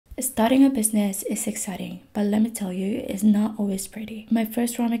Starting a business is exciting, but let me tell you, it's not always pretty. My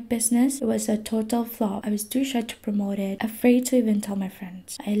first ceramic business, it was a total flop. I was too shy to promote it, afraid to even tell my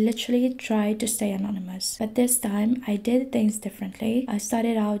friends. I literally tried to stay anonymous. But this time, I did things differently. I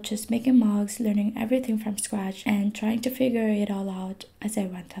started out just making mugs, learning everything from scratch, and trying to figure it all out as I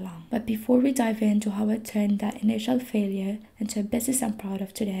went along. But before we dive into how I turned that initial failure into a business I'm proud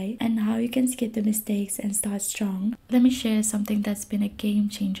of today, and how you can skip the mistakes and start strong, let me share something that's been a game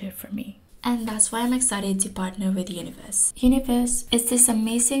changer for me. And that's why I'm excited to partner with Universe. Universe is this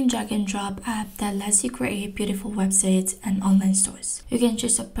amazing drag and drop app that lets you create beautiful websites and online stores. You can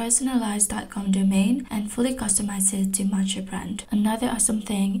choose a personalized .com domain and fully customize it to match your brand. Another awesome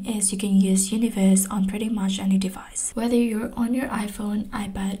thing is you can use Universe on pretty much any device. Whether you're on your iPhone,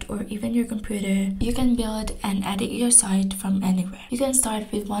 iPad, or even your computer, you can build and edit your site from anywhere. You can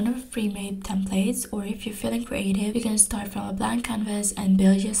start with one of the pre-made templates, or if you're feeling creative, you can start from a blank canvas and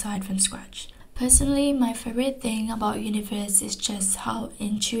build your site from scratch. Personally, my favorite thing about Universe is just how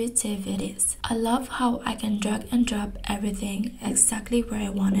intuitive it is. I love how I can drag and drop everything exactly where I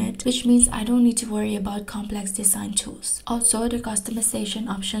want it, which means I don't need to worry about complex design tools. Also, the customization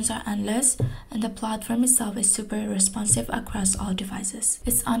options are endless, and the platform itself is super responsive across all devices.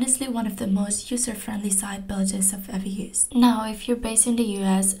 It's honestly one of the most user-friendly site builders I've ever used. Now, if you're based in the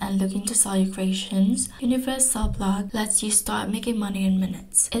US and looking to sell your creations, Universe Sell Blog lets you start making money in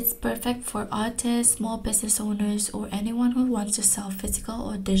minutes. It's perfect for artists, small business owners, or anyone who wants to sell physical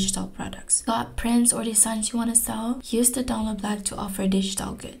or digital products. Got prints or designs you want to sell? Use the download blog to offer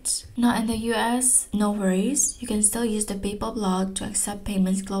digital goods. Now in the US, no worries. You can still use the PayPal blog to accept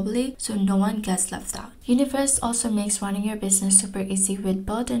payments globally, so no one gets left out. Universe also makes running your business super easy with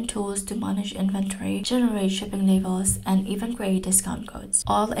built-in tools to manage inventory, generate shipping labels, and even create discount codes,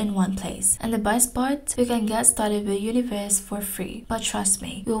 all in one place. And the best part, you can get started with Universe for free. But trust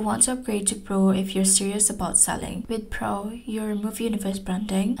me, you'll want to upgrade to Pro if you're serious about selling. With Pro, you remove Universe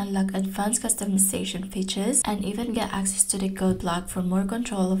branding, unlock advanced customization features, and even get access to the code block for more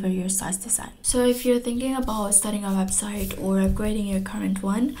control over your site's design. So if you're thinking about starting a website or upgrading your current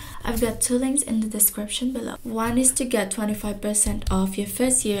one, I've got two links in the description below. One is to get 25% off your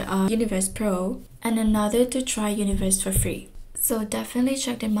first year of Universe Pro, and another to try Universe for free. So definitely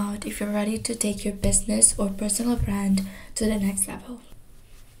check them out if you're ready to take your business or personal brand to the next level.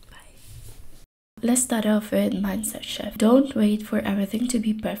 Let's start off with mindset shift. Don't wait for everything to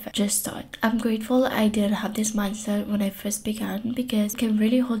be perfect. Just start. I'm grateful I didn't have this mindset when I first began because it can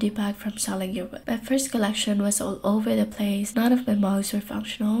really hold you back from selling your work. My first collection was all over the place. None of my mugs were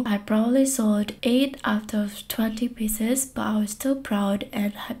functional. I probably sold 8 out of 20 pieces, but I was still proud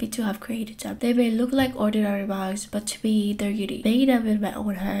and happy to have created them. They may look like ordinary mugs, but to me, they're unique. Made them with my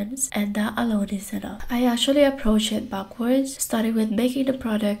own hands, and that alone is enough. I actually approached it backwards, starting with making the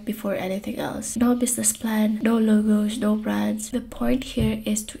product before anything else. No business plan, no logos, no brands. The point here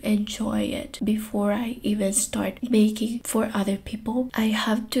is to enjoy it before I even start making for other people. I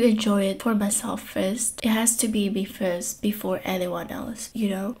have to enjoy it for myself first. It has to be me first before anyone else, you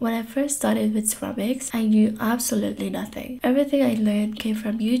know? When I first started with ceramics, I knew absolutely nothing. Everything I learned came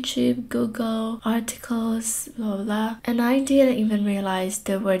from YouTube, Google, articles, blah blah, and I didn't even realize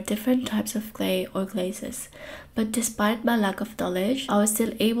there were different types of clay or glazes. But despite my lack of knowledge, I was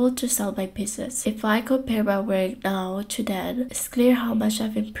still able to sell my pieces. If I compare my work now to then, it's clear how much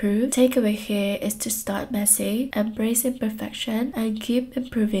I've improved. Takeaway here is to start messy, embrace imperfection, and keep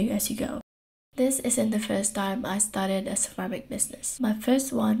improving as you go. This isn't the first time I started a ceramic business. My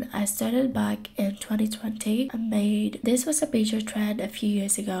first one I started back in 2020. This was a major trend a few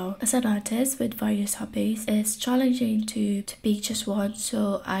years ago. As an artist with various hobbies, it's challenging to pick just one,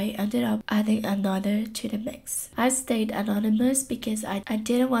 so I ended up adding another to the mix. I stayed anonymous because I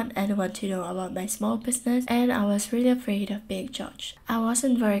didn't want anyone to know about my small business, and I was really afraid of being judged. I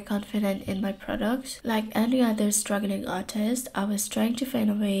wasn't very confident in my products. Like any other struggling artist, I was trying to find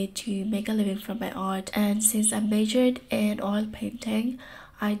a way to make a living from my art, and since I majored in oil painting,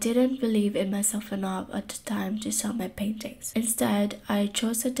 I didn't believe in myself enough at the time to sell my paintings. Instead, I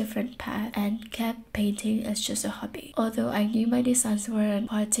chose a different path and kept painting as just a hobby. Although I knew my designs weren't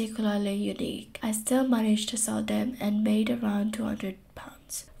particularly unique, I still managed to sell them and made around £200.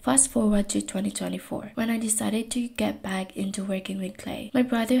 Fast forward to 2024, when I decided to get back into working with clay. My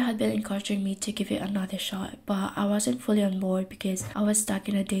brother had been encouraging me to give it another shot, but I wasn't fully on board because I was stuck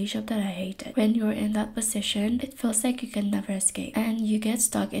in a day job that I hated. When you're in that position, it feels like you can never escape, and you get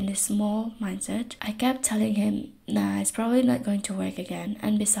stuck in this small mindset. I kept telling him, nah, it's probably not going to work again,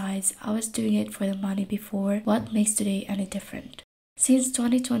 and besides, I was doing it for the money before. What makes today any different? Since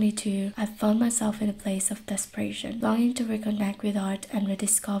 2022, I've found myself in a place of desperation, longing to reconnect with art and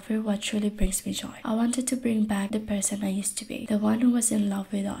rediscover what truly brings me joy. I wanted to bring back the person I used to be, the one who was in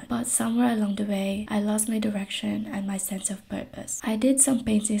love with art. But somewhere along the way, I lost my direction and my sense of purpose. I did some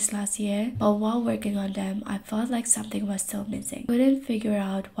paintings last year, but while working on them, I felt like something was still missing. Couldn't figure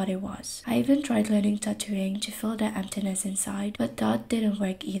out what it was. I even tried learning tattooing to fill the emptiness inside, but that didn't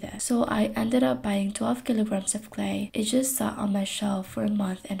work either. So I ended up buying 12 kilograms of clay. It just sat on my shelf for a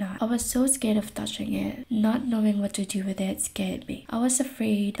month and a half. I was so scared of touching it. Not knowing what to do with it scared me. I was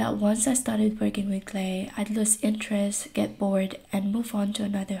afraid that once I started working with clay, I'd lose interest, get bored, and move on to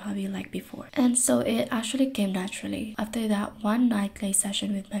another hobby like before. And so it actually came naturally. After that one night clay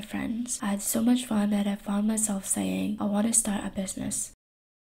session with my friends, I had so much fun that I found myself saying, I want to start a business.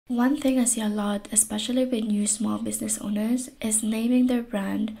 One thing I see a lot, especially with new small business owners, is naming their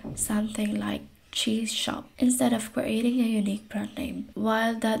brand something like cheese shop instead of creating a unique brand name.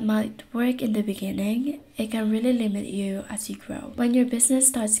 While that might work in the beginning, it can really limit you as you grow. When your business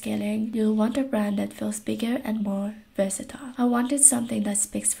starts scaling, you'll want a brand that feels bigger and more versatile. I wanted something that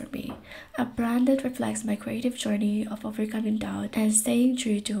speaks for me, a brand that reflects my creative journey of overcoming doubt and staying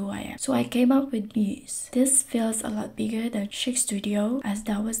true to who I am. So I came up with Muse. This feels a lot bigger than Chic Studio, as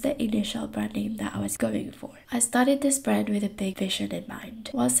that was the initial brand name that I was going for. I started this brand with a big vision in mind.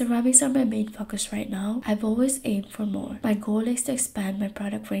 While ceramics are my main focus right now, I've always aimed for more. My goal is to expand my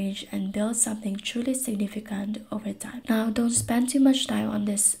product range and build something truly significant over time. Now, don't spend too much time on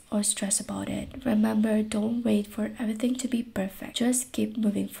this or stress about it. Remember, don't wait for everything to be perfect. Just keep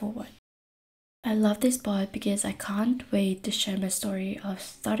moving forward. I love this pod because I can't wait to share my story of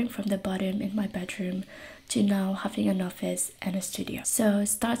starting from the bottom in my bedroom to now having an office and a studio. So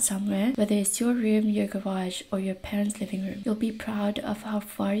start somewhere, whether it's your room, your garage, or your parents' living room. You'll be proud of how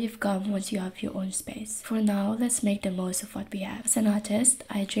far you've come once you have your own space. For now, let's make the most of what we have. As an artist,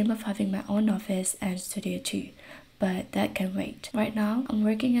 I dream of having my own office and studio too, but that can wait. Right now, I'm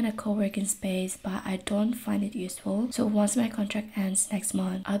working in a co-working space, but I don't find it useful. So once my contract ends next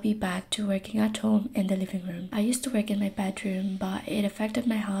month, I'll be back to working at home in the living room. I used to work in my bedroom, but it affected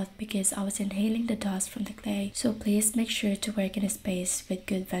my health because I was inhaling the dust from the clay. So please make sure to work in a space with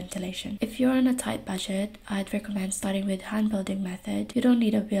good ventilation. If you're on a tight budget, I'd recommend starting with hand building method. You don't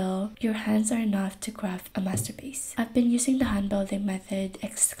need a wheel. Your hands are enough to craft a masterpiece. I've been using the hand building method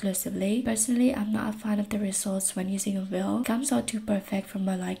exclusively. Personally, I'm not a fan of the results when using a wheel. It comes out too perfect for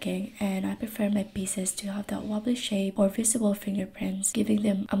my liking, and I prefer my pieces to have that wobbly shape or visible fingerprints, giving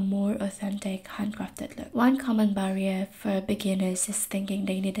them a more authentic handcrafted look. One common barrier for beginners is thinking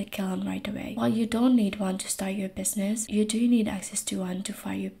they need a kiln right away. While you don't need one to start your business, you do need access to one to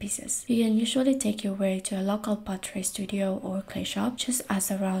fire your pieces. You can usually take your work to a local pottery studio or clay shop. Just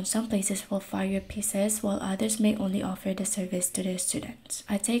ask around, some places will fire your pieces while others may only offer the service to their students.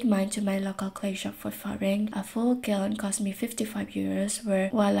 I take mine to my local clay shop for firing. A full kiln cost me 55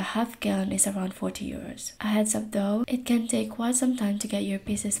 euros, while a half kiln is around 40 euros. A heads up though, it can take quite some time to get your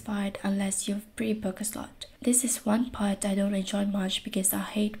pieces fired unless you've pre-booked a slot. This is one part I don't enjoy much because I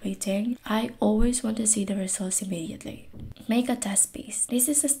hate waiting. I always want to see the results immediately. Make a test piece. This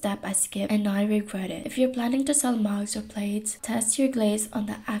is a step I skipped and I regret it. If you're planning to sell mugs or plates, test your glaze on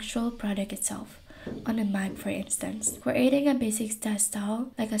the actual product itself. On a mug, for instance, creating a basic test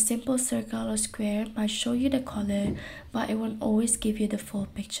style like a simple circle or square might show you the color, but it won't always give you the full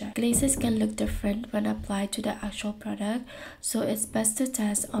picture. Glazes can look different when applied to the actual product, so it's best to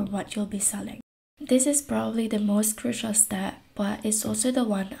test on what you'll be selling. This is probably the most crucial step, but it's also the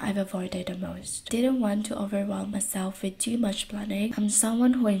one I've avoided the most. Didn't want to overwhelm myself with too much planning. I'm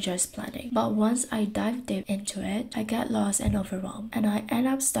someone who enjoys planning, but once I dive deep into it, I get lost and overwhelmed, and I end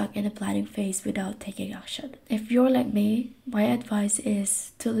up stuck in the planning phase without taking action. If you're like me, my advice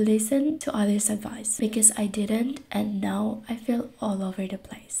is to listen to others' advice, because I didn't, and now I feel all over the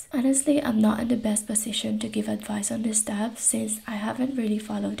place. Honestly, I'm not in the best position to give advice on this step since I haven't really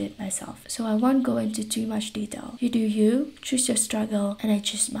followed it myself, so I won't go into too much detail. You do you, choose your struggle, and I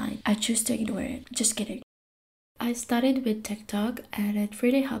choose mine. I choose to ignore it. Just kidding. I started with TikTok and it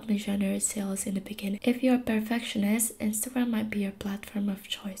really helped me generate sales in the beginning. If you're a perfectionist, Instagram might be your platform of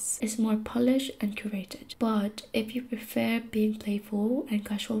choice. It's more polished and curated. But if you prefer being playful and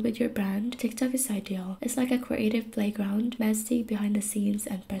casual with your brand, TikTok is ideal. It's like a creative playground, messy behind the scenes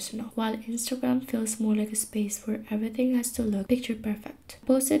and personal. While Instagram feels more like a space where everything has to look picture perfect.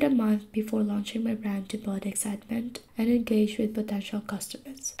 Posted a month before launching my brand to build excitement and engage with potential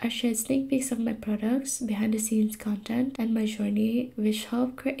customers. I shared sneak peeks of my products, behind the scenes team's content and my journey, which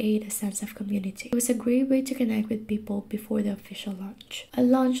helped create a sense of community. It was a great way to connect with people before the official launch. I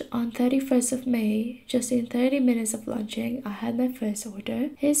launched on 31st of May. Just in 30 minutes of launching, I had my first order.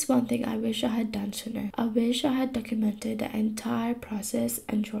 Here's one thing I wish I had done sooner. I wish I had documented the entire process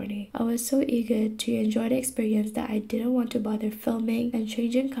and journey. I was so eager to enjoy the experience that I didn't want to bother filming and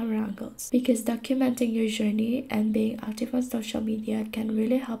changing camera angles, because documenting your journey and being active on social media can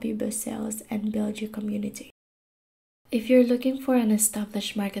really help you boost sales and build your community. If you're looking for an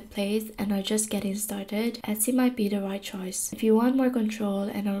established marketplace and are just getting started, Etsy might be the right choice. If you want more control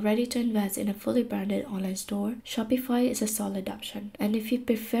and are ready to invest in a fully branded online store, Shopify is a solid option. And if you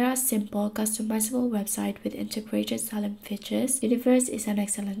prefer a simple, customizable website with integrated styling features, Universe is an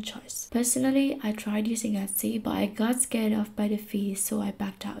excellent choice. Personally, I tried using Etsy, but I got scared off by the fees, so I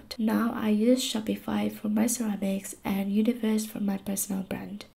backed out. Now I use Shopify for my ceramics and Universe for my personal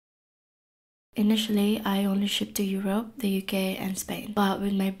brand. Initially, I only shipped to Europe, the UK, and Spain. But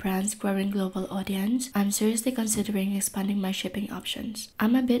with my brand's growing global audience, I'm seriously considering expanding my shipping options.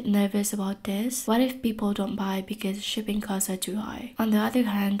 I'm a bit nervous about this. What if people don't buy because shipping costs are too high? On the other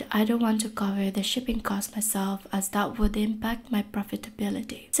hand, I don't want to cover the shipping costs myself, as that would impact my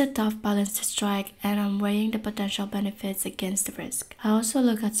profitability. It's a tough balance to strike, and I'm weighing the potential benefits against the risk. I also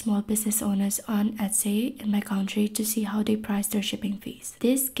look at small business owners on Etsy in my country to see how they price their shipping fees.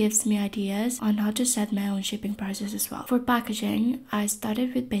 This gives me ideas on how to set my own shipping prices as well. For packaging, I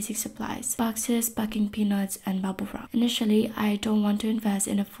started with basic supplies: boxes, packing peanuts, and bubble wrap. Initially, I don't want to invest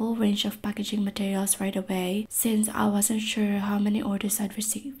in a full range of packaging materials right away, since I wasn't sure how many orders I'd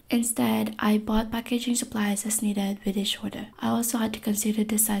receive. Instead, I bought packaging supplies as needed with each order. I also had to consider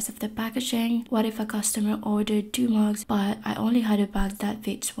the size of the packaging. What if a customer ordered 2 mugs, but I only had a bag that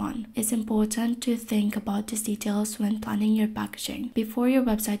fits 1? It's important to think about these details when planning your packaging. Before your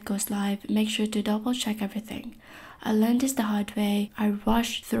website goes live, make sure to double check everything. I learned this the hard way. I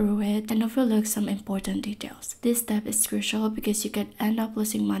rushed through it and overlooked some important details. This step is crucial because you could end up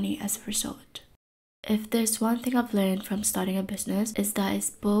losing money as a result. If there's one thing I've learned from starting a business, is that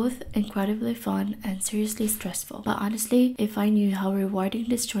it's both incredibly fun and seriously stressful. But honestly, if I knew how rewarding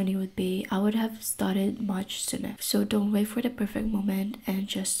this journey would be, I would have started much sooner. So don't wait for the perfect moment and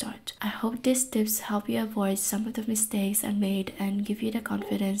just start. I hope these tips help you avoid some of the mistakes I made and give you the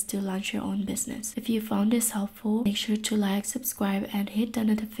confidence to launch your own business. If you found this helpful, make sure to like, subscribe, and hit the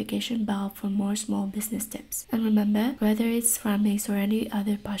notification bell for more small business tips. And remember, whether it's ceramics or any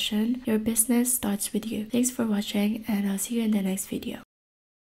other passion, your business starts with you. Thanks for watching, and I'll see you in the next video.